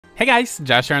Hey guys,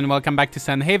 Josh here and welcome back to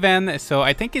Sunhaven. So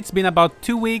I think it's been about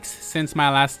 2 weeks since my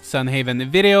last Sunhaven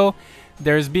video.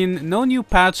 There's been no new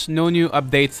patch, no new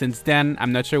update since then.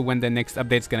 I'm not sure when the next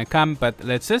update's gonna come, but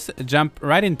let's just jump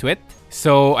right into it.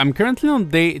 So I'm currently on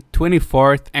day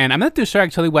 24th and I'm not too sure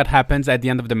actually what happens at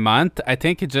the end of the month. I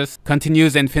think it just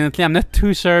continues infinitely. I'm not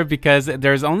too sure because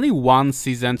there's only one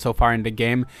season so far in the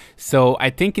game. So I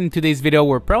think in today's video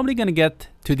we're probably gonna get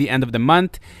to the end of the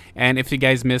month. And if you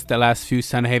guys missed the last few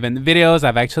Sunhaven videos,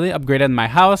 I've actually upgraded my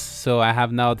house. So I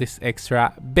have now this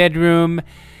extra bedroom.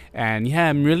 And yeah,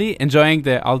 I'm really enjoying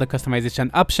all the customization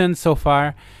options so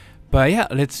far. But yeah,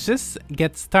 let's just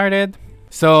get started.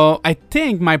 So I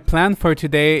think my plan for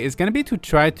today is gonna be to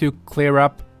try to clear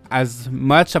up as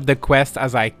much of the quest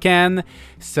as I can.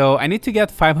 So I need to get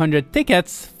 500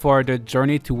 tickets for the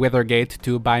journey to Withergate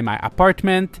to buy my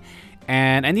apartment.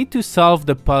 And I need to solve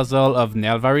the puzzle of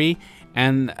Nelvari.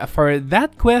 And for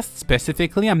that quest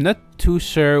specifically, I'm not too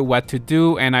sure what to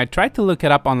do, and I tried to look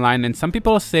it up online, and some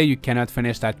people say you cannot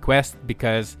finish that quest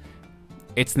because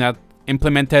it's not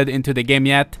implemented into the game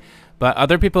yet, but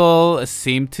other people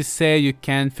seem to say you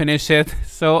can finish it,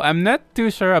 so I'm not too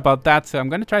sure about that, so I'm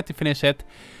gonna try to finish it.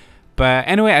 But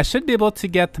anyway, I should be able to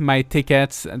get my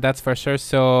tickets, that's for sure.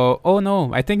 So, oh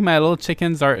no, I think my little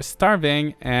chickens are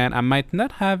starving, and I might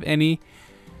not have any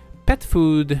pet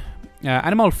food.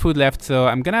 Animal food left, so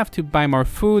I'm gonna have to buy more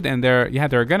food, and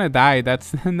they're gonna die.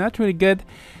 That's not really good,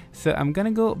 so I'm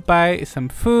gonna go buy some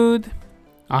food.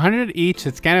 100 each.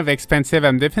 It's kind of expensive.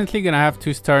 I'm definitely gonna have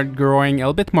to start growing a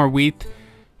little bit more wheat.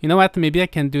 You know what, maybe I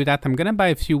can do that. I'm gonna buy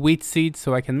a few wheat seeds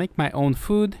so I can make my own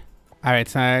food. Alright,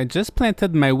 so I just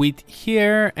planted my wheat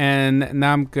here, and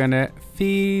now I'm gonna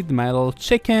feed my little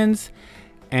chickens.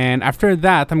 And after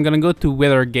that, I'm gonna go to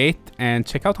Withergate and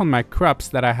check out on my crops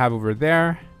that I have over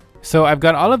there. So I've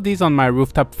got all of these on my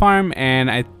rooftop farm, and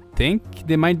I think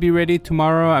they might be ready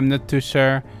tomorrow. I'm not too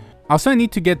sure. Also, I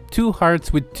need to get 2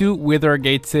 hearts with 2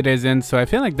 Withergate citizens, so I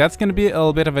feel like that's going to be a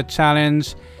little bit of a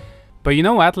challenge. But you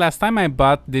know what? Last time I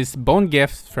bought this bone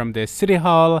gift from the city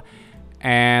hall,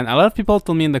 and a lot of people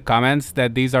told me in the comments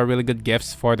that these are really good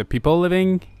gifts for the people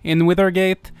living in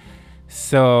Withergate.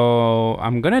 So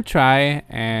I'm gonna try,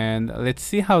 and let's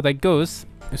see how that goes.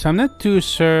 So I'm not too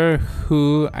sure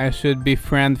who I should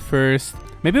befriend first.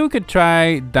 Maybe we could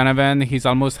try Donovan. He's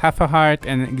almost half a heart,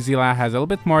 and Xila has a little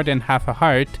bit more than half a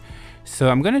heart. So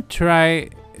I'm gonna try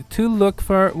to look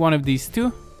for one of these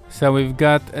two. So we've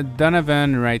got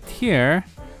Donovan right here.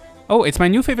 Oh, it's my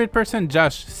new favorite person,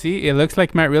 Josh. See, it looks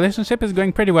like my relationship is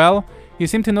going pretty well. You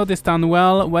seem to know this town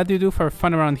well. What do you do for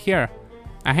fun around here?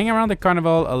 I hang around the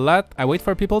carnival a lot. I wait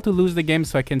for people to lose the game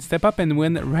so I can step up and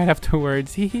win right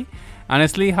afterwards.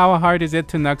 Honestly, how hard is it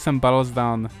to knock some bottles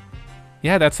down?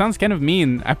 Yeah, that sounds kind of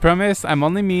mean. I promise I'm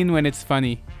only mean when it's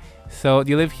funny. So, do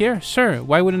you live here? Sure,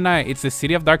 why wouldn't I? It's the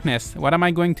city of darkness. What am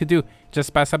I going to do?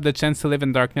 Just pass up the chance to live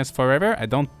in darkness forever? I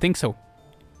don't think so.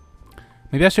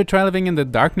 Maybe I should try living in the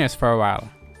darkness for a while.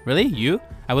 Really? You?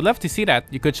 I would love to see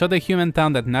that. You could show the human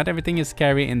town that not everything is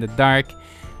scary in the dark.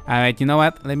 Alright, you know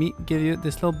what? Let me give you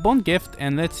this little bone gift,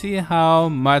 and let's see how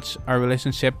much our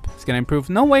relationship is gonna improve.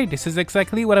 No way, this is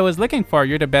exactly what I was looking for.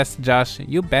 You're the best, Josh.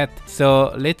 You bet.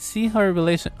 So let's see how our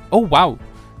relation. Oh wow,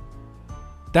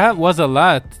 that was a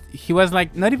lot. He was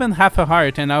like not even half a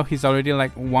heart, and now he's already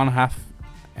like 1/2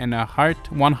 and a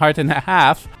heart, 1 heart and a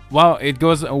half. Wow, it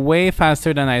goes way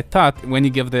faster than I thought when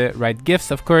you give the right gifts,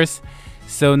 of course.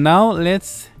 So now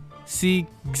let's see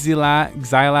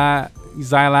Xila.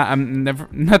 I'm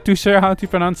not too sure how to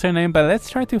pronounce her name, but let's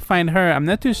try to find her. I'm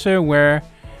not too sure where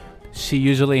she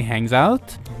usually hangs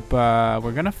out, but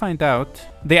we're gonna find out.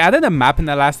 They added a map in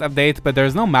the last update, but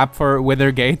there's no map for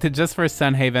Withergate, just for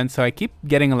Sunhaven, so I keep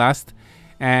getting lost.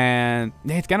 And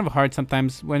it's kind of hard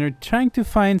sometimes when you're trying to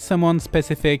find someone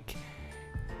specific.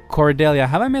 Cordelia,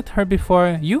 have I met her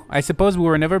before? You? I suppose we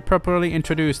were never properly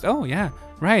introduced. Oh yeah,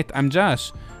 right, I'm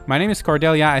Josh. My name is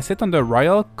Cordelia. I sit on the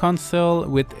Royal Council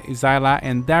with Xila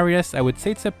and Darius. I would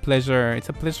say it's a pleasure. It's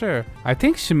a pleasure. I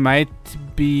think she might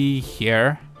be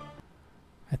here.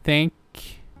 I think.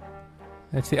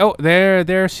 Let's see. Oh,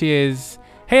 there she is.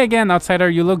 Hey again,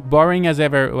 outsider. You look boring as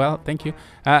ever. Well, thank you.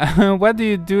 What do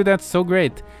you do that's so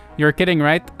great? You're kidding,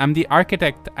 right? I'm the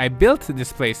architect. I built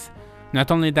this place.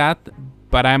 Not only that,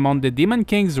 but I'm on the Demon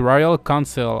King's Royal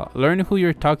Council. Learn who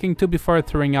you're talking to before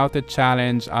throwing out a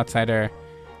challenge, outsider.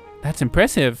 That's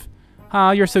impressive.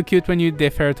 Ah, you're so cute when you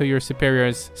defer to your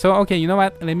superiors. So, okay, you know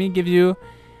what? Let me give you...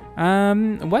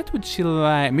 what would she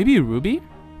like? Maybe Ruby?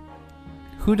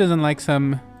 Who doesn't like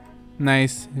some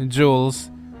nice jewels?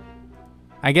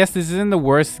 I guess this isn't the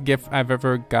worst gift I've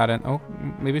ever gotten. Oh,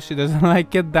 maybe she doesn't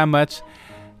like it that much.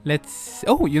 Let's...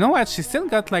 Oh, you know what? She still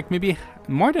got like maybe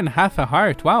more than half a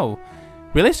heart. Wow.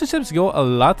 Relationships go a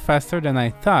lot faster than I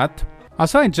thought.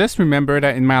 Also, I just remembered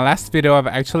that in my last video, I've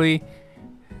actually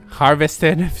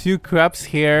harvested a few crops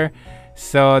here.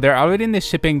 So they're already in the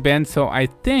shipping bin. So I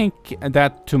think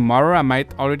that tomorrow I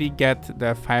might already get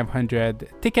the 500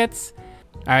 tickets.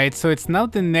 Alright, so it's now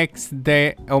the next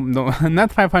day. Oh, no,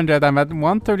 not 500. I'm at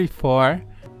 134.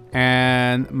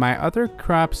 And my other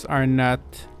crops are not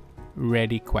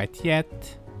ready quite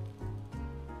yet.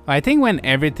 I think when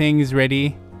everything is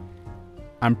ready,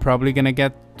 I'm probably gonna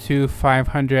get to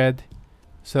 500.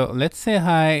 So let's say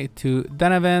hi to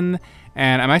Donovan.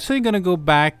 And I'm actually gonna go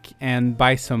back and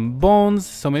buy some bones.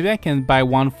 So maybe I can buy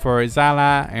one for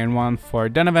Zala and one for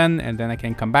Donovan, and then I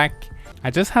can come back. I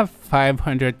just have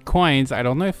 500 coins. I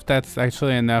don't know if that's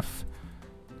actually enough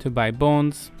to buy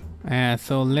bones.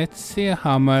 So let's see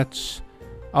how much.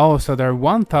 Oh, so they're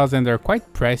 1,000. They're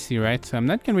quite pricey, right? So I'm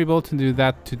not gonna be able to do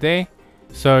that today.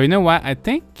 So you know what? I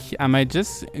think I might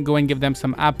just go and give them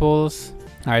some apples.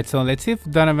 All right, so let's see if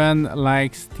Donovan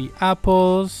likes the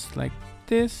apples like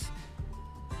this.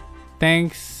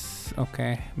 Thanks.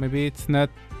 Okay, maybe it's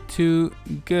not too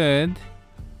good.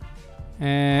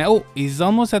 Oh, he's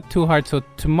almost at 2 hearts, so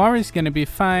tomorrow is gonna be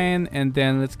fine. And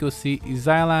then let's go see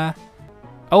Isla.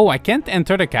 Oh, I can't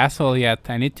enter the castle yet.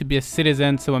 I need to be a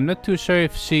citizen, so I'm not too sure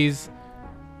if she's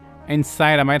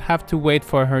inside. I might have to wait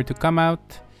for her to come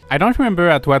out. I don't remember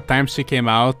at what time she came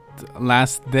out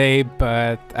last day,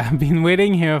 but I've been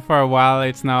waiting here for a while.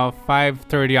 It's now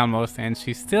 5:30 almost, and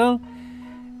she's still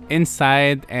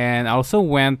inside. And I also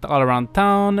went all around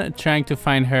town trying to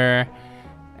find her,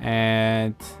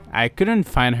 and I couldn't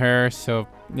find her. So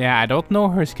yeah, I don't know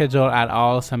her schedule at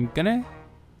all, so I'm gonna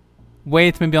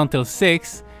wait maybe until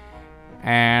 6,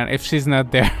 and if she's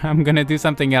not there, I'm gonna do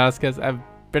something else, because I've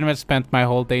pretty much spent my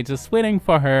whole day just waiting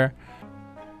for her.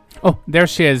 Oh, there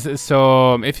she is.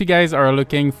 So if you guys are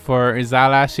looking for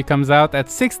Izala, she comes out at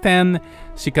 6:10.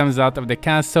 She comes out of the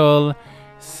castle.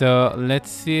 So let's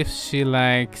see if she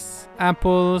likes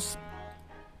apples.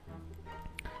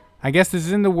 I guess this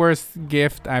isn't the worst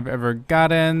gift I've ever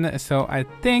gotten. So I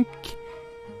think,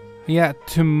 yeah,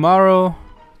 tomorrow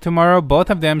both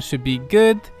of them should be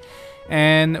good.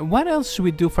 And what else should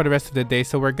we do for the rest of the day?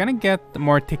 So we're gonna get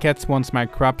more tickets once my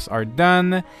crops are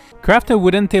done. Craft a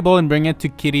wooden table and bring it to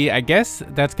Kitty. I guess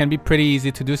that's gonna be pretty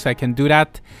easy to do, so I can do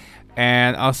that.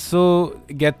 And also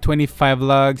get 25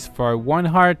 logs for 1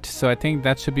 heart, so I think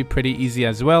that should be pretty easy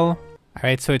as well.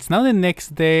 Alright, so it's now the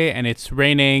next day and it's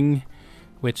raining,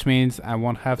 which means I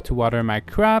won't have to water my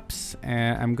crops.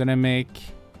 And I'm gonna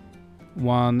make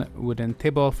 1 wooden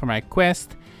table for my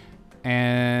quest.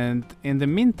 And in the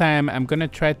meantime, I'm gonna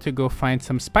try to go find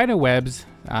some spider webs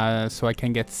so I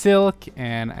can get silk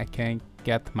and I can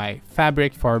get my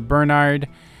fabric for Bernard.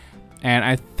 And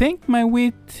I think my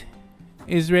wheat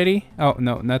is ready. Oh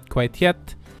no, not quite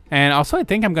yet. And also I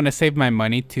think I'm gonna save my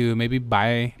money to maybe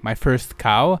buy my first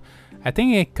cow. I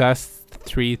think it costs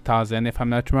 3,000 if I'm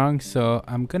not wrong, so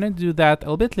I'm gonna do that a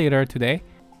little bit later today.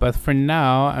 But for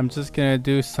now, I'm just gonna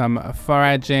do some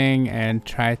foraging and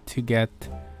try to get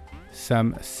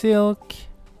some silk.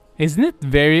 Isn't it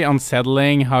very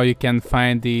unsettling how you can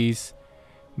find these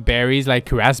berries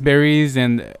like raspberries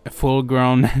and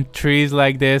full-grown trees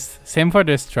like this? Same for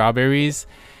the strawberries.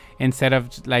 Instead of,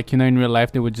 like, you know, in real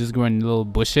life they would just grow in little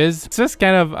bushes. It's just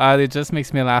kind of odd. It just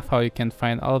makes me laugh how you can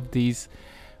find all of these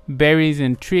berries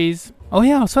and trees. Oh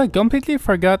yeah, also I completely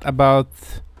forgot about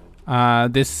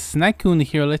this Snakoon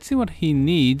here. Let's see what he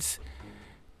needs.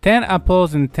 10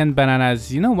 apples and 10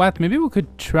 bananas. You know what? Maybe we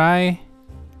could try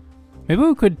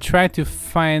to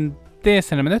find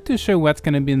this, and I'm not too sure what's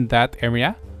gonna be in that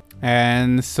area.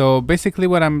 And so basically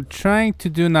what I'm trying to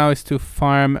do now is to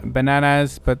farm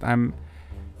bananas, but I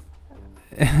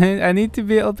need to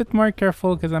be a little bit more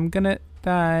careful because I'm gonna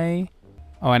die.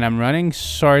 Oh, and I'm running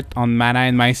short on mana,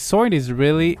 and my sword is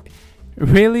really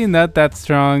not that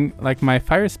strong. Like, my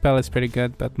fire spell is pretty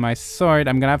good, but my sword,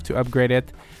 I'm gonna have to upgrade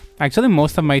it. Actually,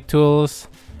 most of my tools,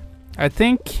 I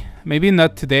think, maybe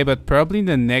not today, but probably in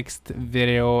the next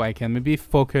video, I can maybe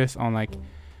focus on like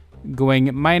going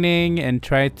mining and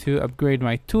try to upgrade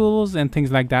my tools and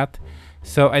things like that.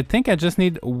 So I think I just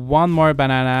need 1 more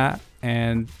banana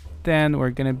and then we're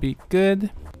gonna be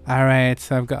good. All right,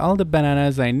 so I've got all the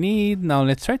bananas I need. Now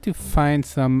let's try to find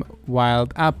some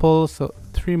wild apples. So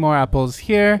 3 more apples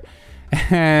here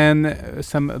and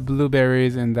some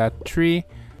blueberries in that tree.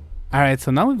 Alright,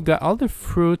 so now we've got all the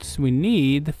fruits we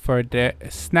need for the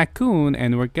Snakoon,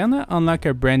 and we're gonna unlock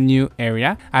a brand new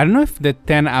area. I don't know if the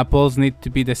 10 apples need to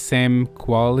be the same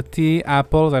quality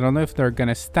apples. I don't know if they're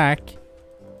gonna stack.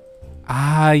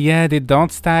 Ah, yeah, they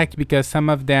don't stack because some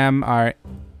of them are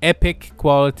epic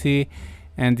quality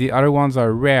and the other ones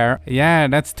are rare. Yeah,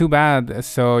 that's too bad.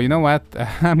 So you know what?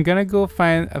 I'm gonna go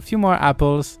find a few more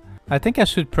apples. I think I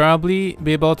should probably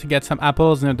be able to get some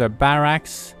apples near the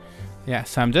barracks. Yeah,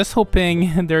 so I'm just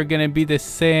hoping they're gonna be the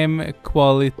same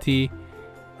quality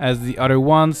as the other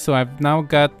ones. So I've now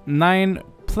got 9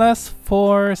 plus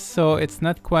 4, so it's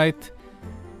not quite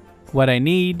what I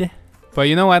need. But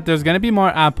you know what? There's gonna be more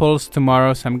apples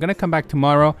tomorrow, so I'm gonna come back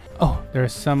tomorrow. Oh,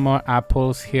 there's some more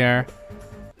apples here.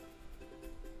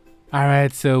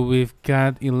 Alright, so we've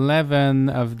got 11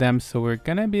 of them, so we're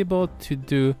gonna be able to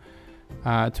do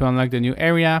to unlock the new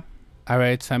area.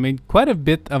 Alright, so I made quite a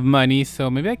bit of money, so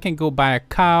maybe I can go buy a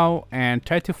cow and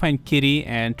try to find Kitty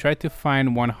and try to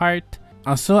find 1 heart.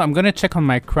 Also, I'm gonna check on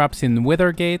my crops in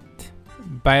Withergate.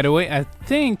 By the way, I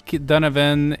think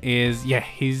Donovan is, yeah,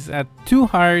 he's at 2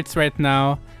 hearts right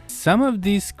now. Some of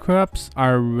these crops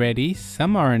are ready,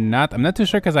 some are not. I'm not too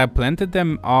sure because I planted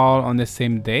them all on the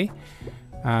same day.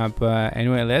 But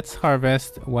anyway, let's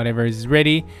harvest whatever is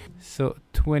ready. So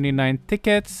 29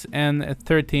 tickets and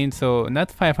 13, so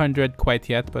not 500 quite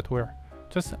yet, but we're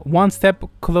just 1 step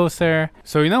closer.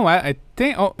 So you know what, I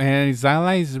think, oh, and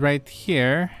Zyla is right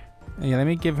here. Yeah, let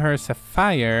me give her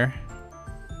Sapphire.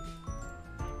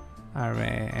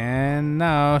 Alright, and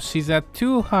now she's at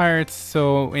 2 hearts.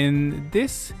 So in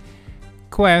this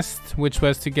quest, which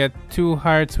was to get 2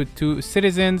 hearts with 2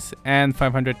 citizens and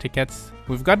 500 tickets,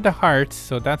 we've got the hearts,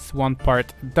 so that's 1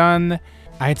 part done.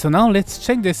 Alright, so now let's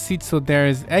check the seeds. So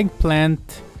there's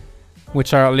eggplant,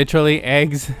 which are literally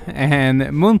eggs, and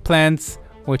moon plants,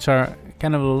 which are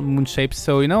kind of little moon shapes.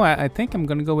 So you know, I think I'm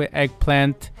gonna go with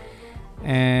eggplant,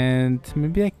 and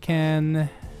maybe I can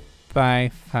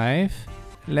buy 5.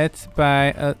 Let's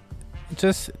buy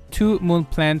just 2 moon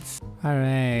plants.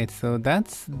 Alright, so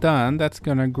that's done. That's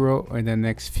gonna grow in the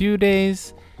next few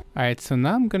days. Alright, so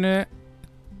now I'm gonna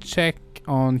check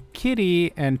on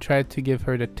Kitty and try to give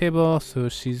her the table. So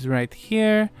she's right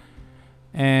here.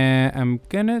 And I'm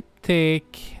gonna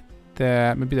take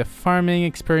maybe the farming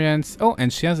experience. Oh,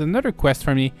 and she has another quest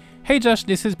for me. Hey Josh,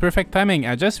 this is perfect timing.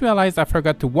 I just realized I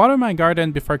forgot to water my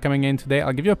garden before coming in today.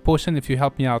 I'll give you a potion if you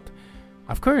help me out.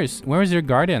 Of course, where is your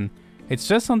garden? It's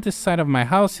just on this side of my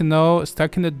house, you know,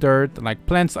 stuck in the dirt like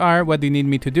plants are. What do you need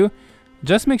me to do?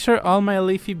 Just make sure all my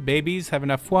leafy babies have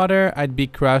enough water. I'd be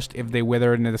crushed if they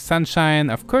withered in the sunshine,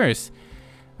 of course.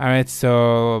 Alright,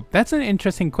 so that's an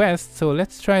interesting quest. So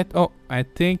let's try it. Oh, I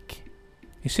think...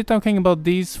 Is she talking about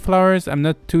these flowers? I'm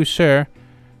not too sure.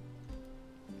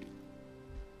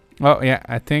 Oh, yeah,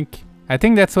 I think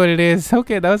that's what it is.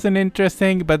 Okay, that was an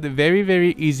interesting but very,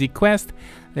 very easy quest.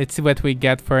 Let's see what we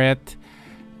get for it.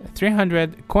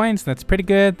 300 coins, that's pretty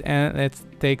good. And let's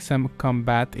take some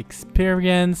combat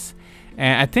experience.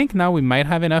 And I think now we might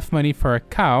have enough money for a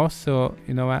cow. So,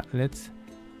 you know what? Let's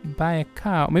buy a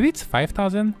cow. Maybe it's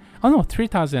 5,000? Oh no,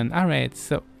 3,000. Alright,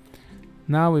 so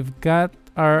now we've got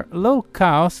our little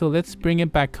cow. So let's bring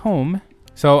it back home.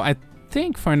 So I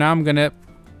think for now I'm gonna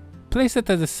place it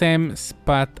at the same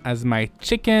spot as my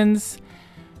chickens.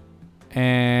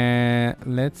 And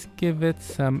let's give it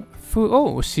some food.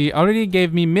 Oh, she already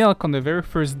gave me milk on the very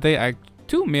first day.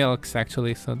 2 milks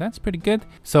actually, so that's pretty good.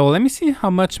 So let me see how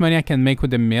much money I can make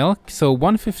with the milk. So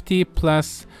 150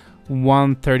 plus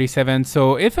 137.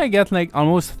 So if I get like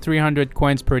almost 300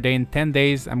 coins per day in 10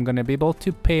 days, I'm gonna be able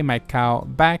to pay my cow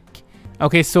back.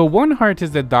 Okay, so 1 heart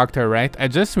is the doctor, right? I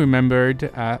just remembered.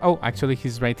 Oh, actually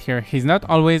he's right here. He's not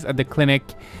always at the clinic.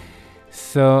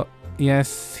 So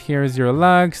yes, here's your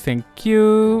logs. Thank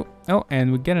you. Oh,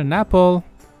 and we get an apple.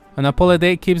 An apple a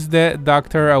day keeps the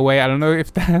doctor away. I don't know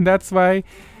if that's why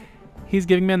he's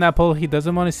giving me an apple. He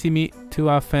doesn't want to see me too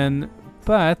often.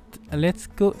 But let's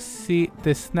go see the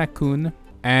snackoon.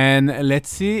 And let's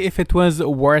see if it was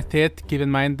worth it. Keep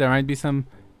in mind there might be some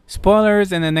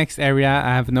spoilers in the next area.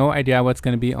 I have no idea what's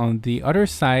going to be on the other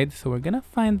side. So we're going to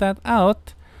find that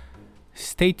out.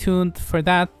 Stay tuned for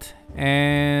that.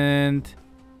 And...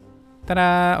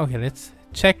 ta-da! Okay, let's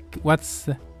check what's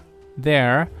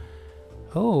there.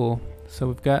 Oh, so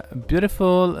we've got a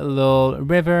beautiful little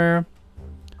river.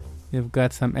 We've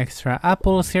got some extra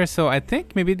apples here. So I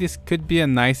think maybe this could be a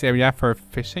nice area for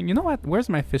fishing. You know what? Where's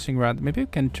my fishing rod? Maybe we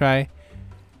can try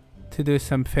to do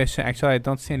some fishing. Actually, I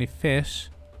don't see any fish.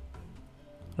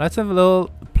 Lots of little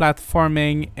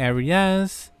platforming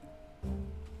areas.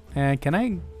 And can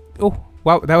I... Oh,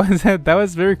 wow, that was that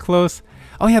was very close.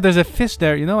 Oh yeah, there's a fish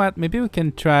there. You know what? Maybe we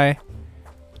can try...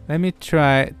 Let me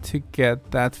try to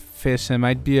get that fish. It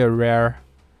might be a rare.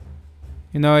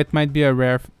 You know, it might be a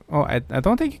rare. Oh, I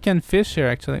don't think you can fish here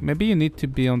actually. Maybe you need to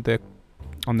be on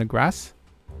the grass.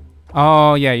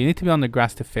 Oh yeah, you need to be on the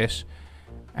grass to fish.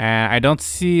 And I don't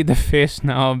see the fish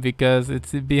now because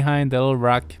it's behind the little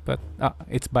rock, but oh,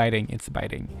 it's biting, it's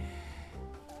biting.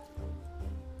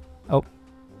 Oh,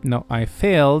 no, I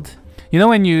failed. You know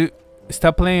when you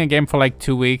stop playing a game for like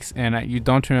 2 weeks and you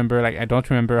don't remember, like I don't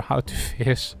remember how to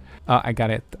fish. Oh, I got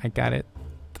it, I got it.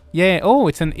 Yeah, oh,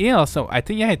 it's an eel. So I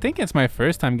think, yeah, I think it's my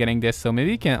first time getting this. So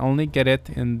maybe you can only get it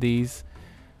in these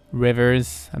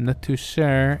rivers. I'm not too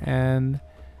sure. And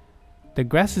the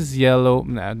grass is yellow.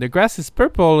 No, the grass is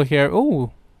purple here.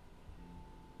 Oh,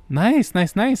 nice,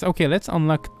 nice, nice. Okay, let's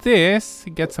unlock this.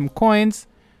 Get some coins.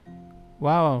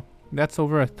 Wow, that's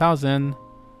over 1,000.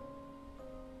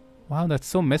 Wow, that's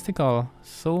so mystical.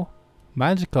 So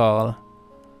magical.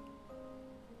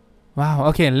 Wow,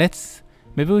 okay, let's...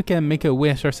 Maybe we can make a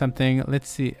wish or something. Let's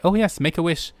see. Oh, yes, make a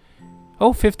wish.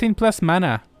 Oh, 15 plus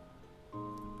mana.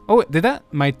 Oh, did that...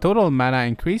 My total mana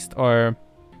increased or...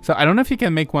 So I don't know if you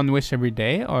can make one wish every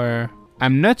day or...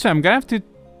 I'm not sure. I'm gonna have to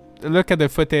look at the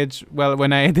footage. Well,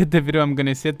 when I edit the video, I'm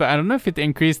gonna see it. But I don't know if it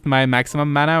increased my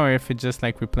maximum mana or if it just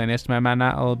like replenished my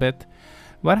mana a little bit.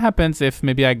 What happens if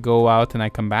maybe I go out and I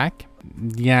come back?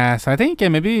 Yeah, so I think you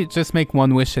can maybe just make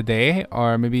one wish a day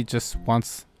or maybe just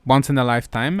once in a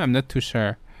lifetime. I'm not too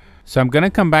sure. So I'm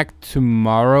gonna come back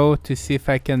tomorrow to see if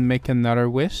I can make another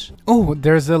wish. Oh,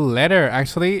 there's a letter.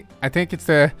 Actually, I think it's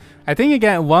the... I think you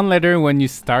get one letter when you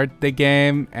start the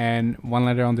game and one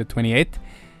letter on the 28th.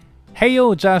 Hey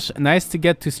yo, Josh, nice to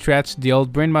get to stretch the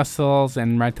old brain muscles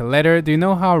and write a letter. Do you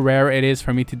know how rare it is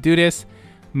for me to do this?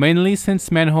 Mainly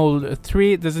since manhole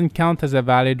 3 doesn't count as a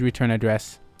valid return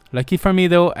address. Lucky for me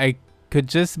though, I could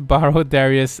just borrow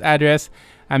Darius' address.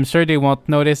 I'm sure they won't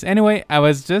notice. Anyway, I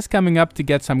was just coming up to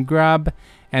get some grub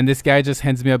and this guy just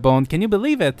hands me a bone. Can you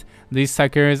believe it? These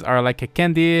suckers are like a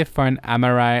candy for an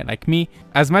Amarai like me.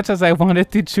 As much as I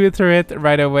wanted to chew through it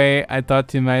right away, I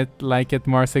thought you might like it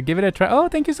more, so give it a try. Oh,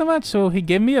 thank you so much. So he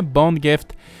gave me a bone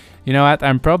gift. You know what?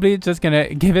 I'm probably just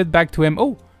gonna give it back to him.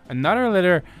 Oh, another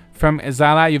letter from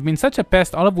Zala. You've been such a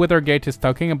pest. All of Withergate is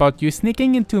talking about you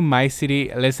sneaking into my city.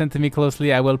 Listen to me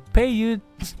closely. I will pay you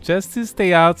just to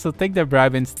stay out. So take the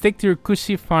bribe and stick to your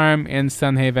cushy farm in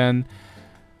Sunhaven.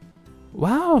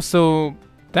 Wow, so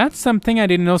that's something I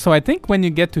didn't know. So I think when you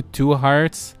get to 2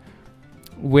 hearts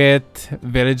with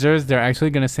villagers, they're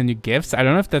actually going to send you gifts. I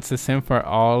don't know if that's the same for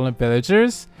all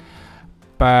villagers,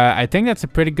 but I think that's a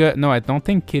pretty good... No, I don't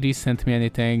think Kitty sent me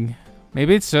anything.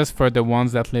 Maybe it's just for the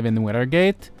ones that live in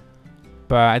Withergate.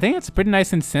 But I think it's a pretty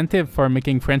nice incentive for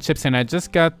making friendships, and I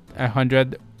just got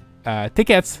 100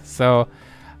 tickets. So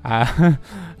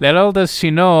little does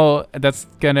she know that's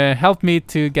gonna help me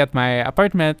to get my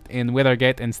apartment in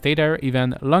Withergate and stay there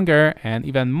even longer and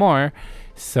even more.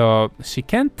 So she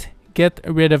can't get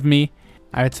rid of me.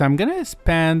 Alright, so I'm gonna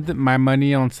spend my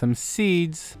money on some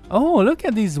seeds. Oh, look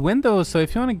at these windows. So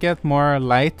if you want to get more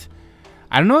light,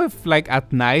 I don't know if like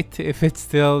at night if it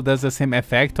still does the same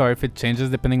effect or if it changes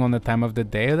depending on the time of the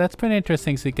day. That's pretty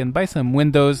interesting. So you can buy some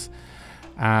windows.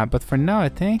 But for now, I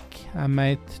think I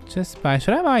might just buy...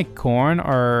 Should I buy corn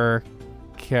or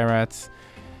carrots?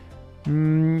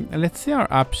 Let's see our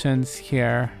options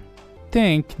here. I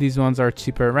think these ones are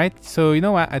cheaper, right? So you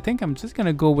know what? I think I'm just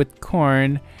gonna go with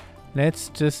corn. Let's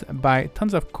just buy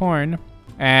tons of corn.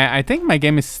 I think my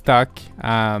game is stuck.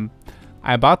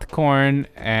 I bought corn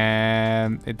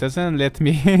and it doesn't let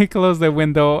me close the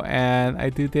window, and I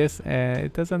do this and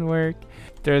it doesn't work.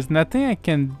 There's nothing I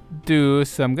can do,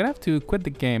 so I'm gonna have to quit the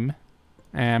game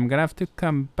and I'm gonna have to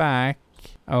come back.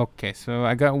 Okay, so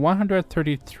I got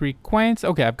 133 coins.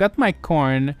 Okay, I've got my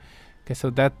corn. Okay, so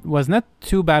that was not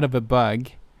too bad of a bug.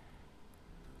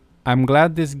 I'm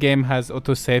glad this game has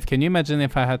autosave. Can you imagine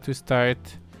if I had to start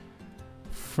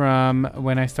from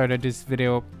when I started this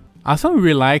video? I also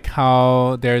really like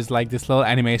how there's like this little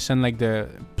animation, like the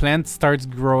plant starts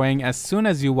growing as soon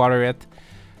as you water it.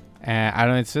 I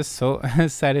don't know, it's just so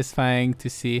satisfying to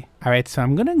see. Alright, so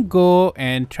I'm gonna go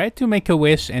and try to make a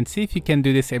wish and see if you can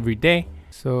do this every day.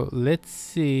 So let's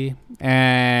see.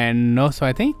 And no, so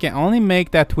I think you can only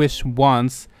make that wish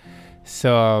once.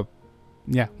 So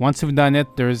yeah, once you've done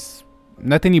it, there's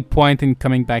not any point in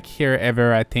coming back here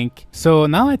ever, I think. So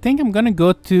now I think I'm gonna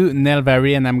go to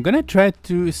Nelvari and I'm gonna try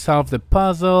to solve the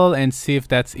puzzle and see if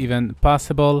that's even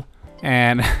possible.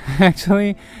 And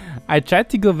actually, I tried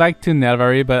to go back to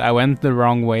Nelvari, but I went the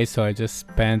wrong way, so I just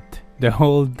spent the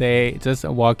whole day just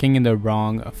walking in the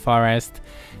wrong forest.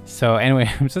 So anyway,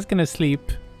 I'm just gonna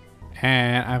sleep.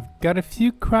 And I've got a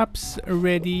few crops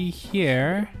ready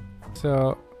here.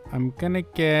 So I'm gonna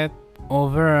get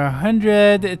over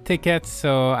 100 tickets,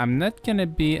 so I'm not gonna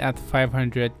be at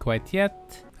 500 quite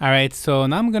yet. Alright, so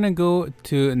now I'm gonna go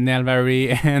to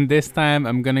Nelvari, and this time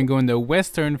I'm gonna go in the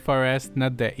western forest,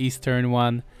 not the eastern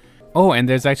one. Oh, and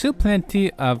there's actually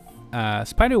plenty of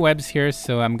spider webs here,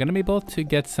 so I'm gonna be able to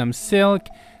get some silk.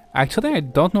 Actually, I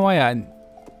don't know why I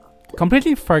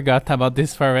completely forgot about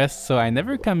this forest, so I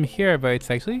never come here, but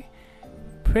it's actually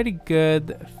pretty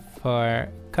good for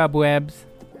cobwebs.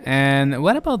 And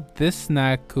what about this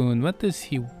Nakun? What does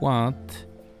he want?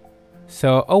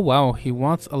 So, oh wow, he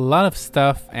wants a lot of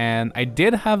stuff, and I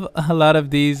did have a lot of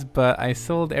these, but I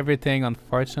sold everything,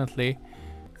 unfortunately.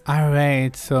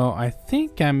 Alright, so I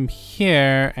think I'm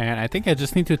here, and I think I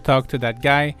just need to talk to that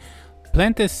guy.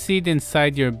 Plant a seed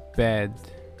inside your bed.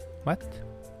 What?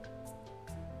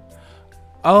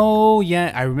 Oh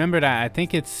yeah, I remember that. I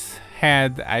think it's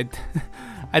head.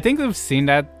 I think we've seen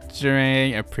that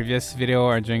during a previous video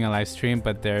or during a live stream,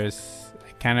 but there's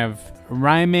a kind of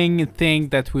rhyming thing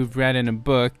that we've read in a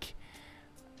book.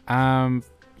 Oh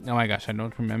my gosh, I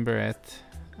don't remember it.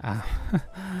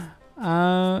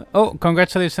 Oh,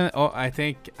 congratulations. Oh, I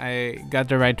think I got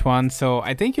the right one. So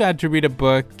I think you had to read a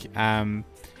book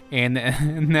in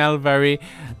Nelvari.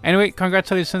 Anyway,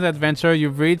 congratulations, adventurer.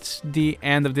 You've reached the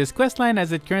end of this questline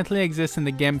as it currently exists in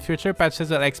the game. Future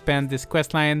patches will expand this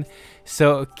questline,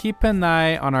 so keep an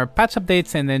eye on our patch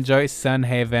updates and enjoy Sun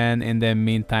Haven in the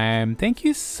meantime. Thank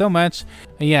you so much.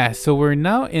 Yeah, so we're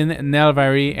now in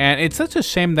Nelvari, and it's such a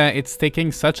shame that it's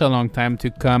taking such a long time to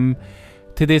come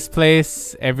to this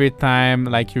place. Every time,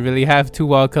 like, you really have to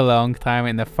walk a long time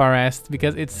in the forest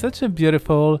because it's such a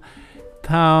beautiful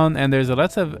town, and there's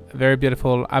lots of very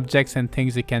beautiful objects and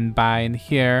things you can buy in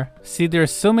here. See,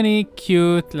 there's so many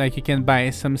cute, like you can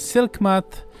buy some silk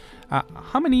moth.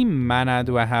 How many mana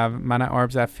do I have? Mana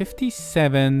orbs. I have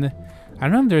 57. I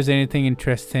don't know if there's anything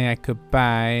interesting I could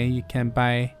buy. You can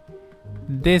buy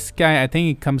this guy. I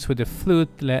think it comes with a flute.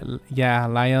 Yeah,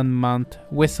 lion mount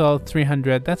whistle,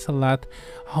 300. That's a lot.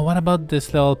 Oh, what about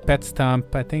this little pet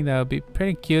stump? I think that would be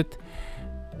pretty cute.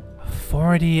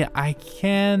 40. I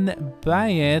can buy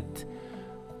it,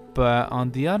 but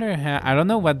on the other hand, I don't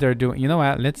know what they're doing. You know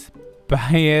what? Let's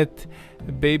buy it.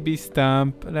 Baby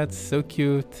stump. That's so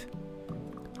cute.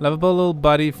 Lovable little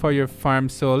body for your farm.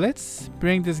 So let's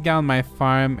bring this guy on my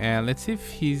farm and let's see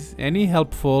if he's any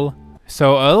helpful.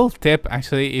 So a little tip,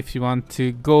 actually, if you want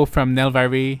to go from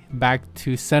Nelvari back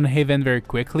to Sun Haven very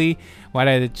quickly, what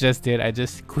I just did, I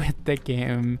just quit the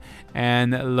game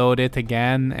and load it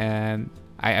again, and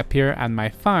I appear on my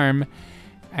farm.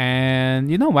 And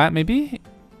you know what, maybe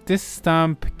this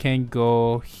stump can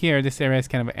go here. This area is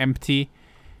kind of empty.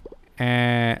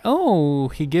 And oh,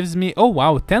 he gives me, oh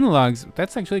wow, 10 logs.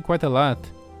 That's actually quite a lot.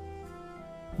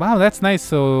 Wow, that's nice.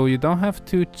 So you don't have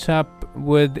to chop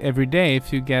wood every day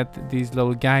if you get these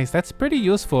little guys. That's pretty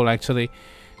useful, actually.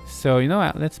 So you know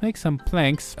what, let's make some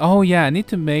planks. Oh yeah, I need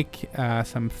to make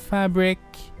some fabric.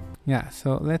 Yeah,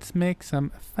 so let's make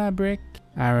some fabric.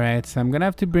 All right, so I'm gonna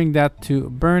have to bring that to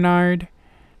Bernard,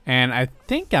 and I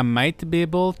think I might be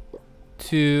able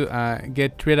to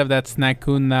get rid of that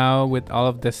Snakoon now with all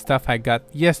of the stuff I got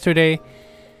yesterday.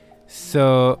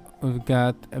 So we've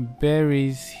got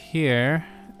berries here,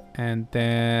 and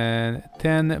then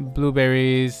 10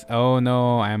 blueberries. Oh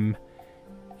no, I'm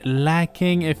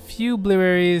lacking a few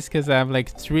blueberries because I have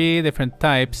like 3 different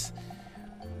types.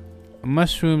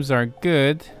 Mushrooms are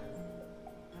good.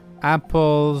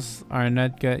 Apples are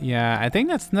not good. Yeah, I think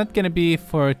that's not gonna be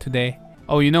for today.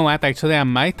 Oh, you know what? Actually, I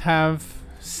might have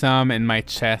some in my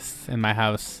chest in my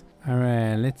house. All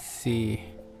right, let's see.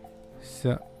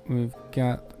 So we've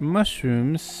got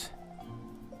mushrooms,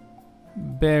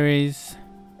 berries,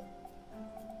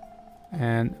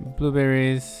 and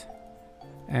blueberries,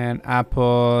 and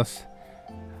apples.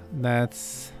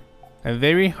 That's a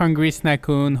very hungry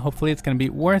Snakoon. Hopefully it's gonna be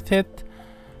worth it.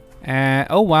 And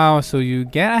oh wow, so you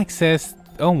get access.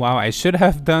 Oh wow, I should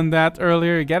have done that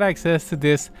earlier. You get access to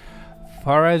this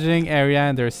foraging area,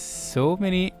 and there's so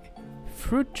many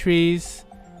fruit trees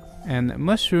and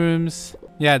mushrooms.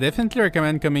 Yeah, definitely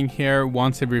recommend coming here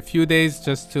once every few days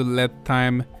just to let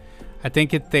time. I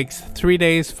think it takes 3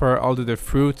 days for all of the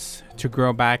fruits to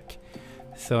grow back.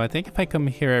 So I think if I come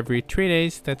here every 3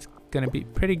 days, that's gonna be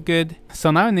pretty good.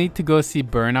 So now I need to go see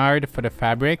Bernard for the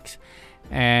fabrics,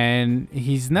 and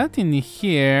he's not in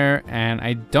here, and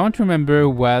I don't remember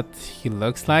what he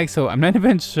looks like, so I'm not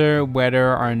even sure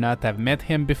whether or not I've met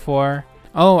him before.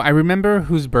 Oh, I remember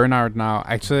who's Bernard now.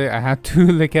 Actually, I had to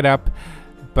look it up,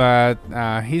 but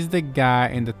he's the guy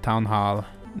in the town hall.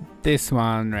 This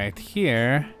one right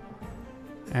here.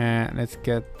 And let's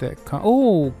get the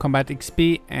combat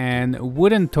XP and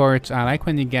wooden torch. I like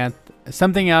when you get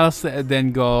something else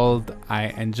than gold. I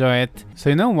enjoy it. So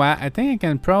you know what? I think I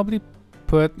can probably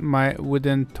put my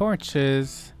wooden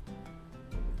torches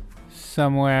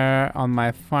somewhere on my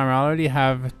farm. I already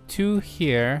have 2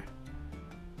 here.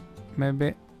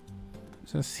 Maybe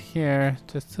just here,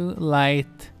 just to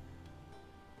light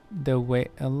the way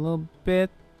a little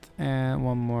bit. And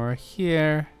 1 more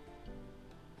here.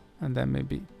 And then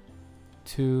maybe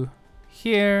 2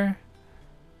 here.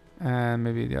 And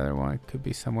maybe the other one could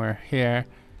be somewhere here.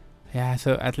 Yeah,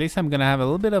 so at least I'm gonna have a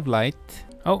little bit of light.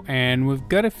 Oh, and we've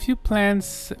got a few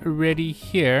plants ready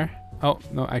here. Oh,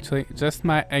 no, actually, just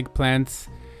my eggplants.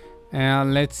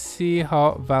 And let's see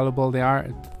how valuable they are.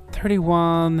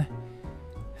 31.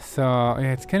 So,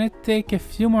 yeah, it's gonna take a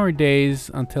few more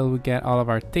days until we get all of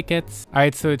our tickets.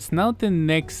 Alright, so it's now the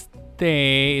next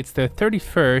day. It's the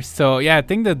 31st. So, yeah, I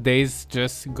think the days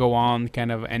just go on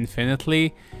kind of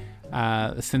infinitely.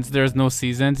 Since there's no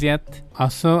seasons yet.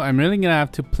 Also, I'm really gonna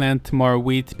have to plant more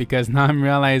wheat because now I'm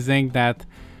realizing that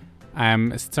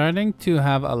I'm starting to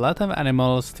have a lot of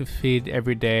animals to feed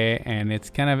every day and it's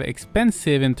kind of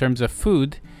expensive in terms of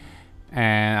food.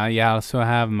 And yeah, I also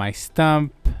have my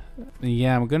stump.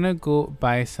 Yeah, I'm gonna go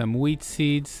buy some wheat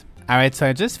seeds. Alright, so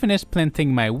I just finished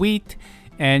planting my wheat.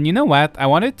 And you know what? I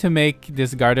wanted to make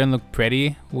this garden look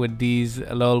pretty with these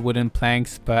little wooden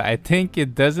planks, but I think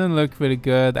it doesn't look really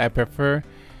good. I prefer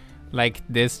like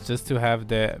this just to have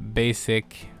the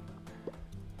basic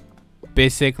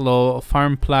little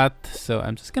farm plot. So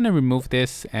I'm just gonna remove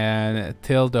this and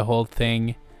till the whole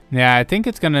thing. Yeah, I think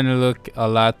it's gonna look a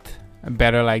lot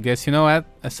better like this. You know what?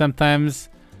 Sometimes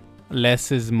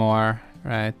less is more.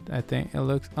 Right, I think it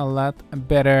looks a lot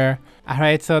better.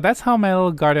 Alright, so that's how my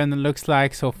little garden looks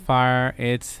like so far.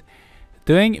 It's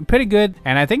doing pretty good,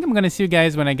 and I think I'm gonna see you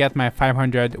guys when I get my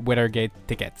 500 Withergate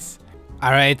tickets.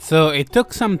 Alright, so it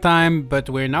took some time, but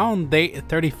we're now on day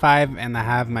 35 and I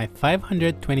have my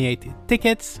 528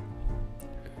 tickets.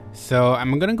 So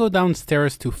I'm gonna go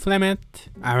downstairs to Flemeth.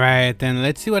 Alright, and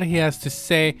let's see what he has to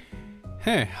say.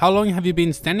 Hey, how long have you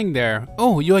been standing there?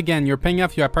 Oh, you again, you're paying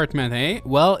off your apartment, eh?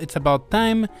 Well, it's about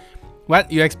time.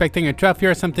 What, you expecting a trophy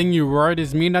or something? Your reward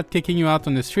is me not kicking you out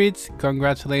on the streets?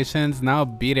 Congratulations, now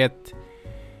beat it.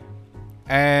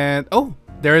 And, oh,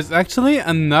 there's actually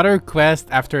another quest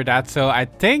after that, so I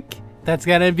think that's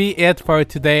gonna be it for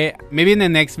today. Maybe in the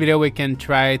next video we can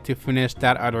try to finish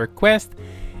that other quest.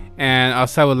 And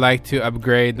also I would like to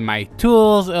upgrade my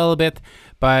tools a little bit.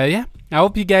 But yeah, I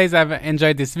hope you guys have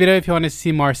enjoyed this video. If you want to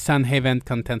see more Sunhaven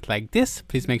content like this,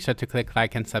 please make sure to click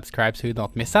like and subscribe so you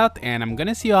don't miss out. And I'm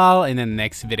gonna see you all in the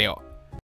next video.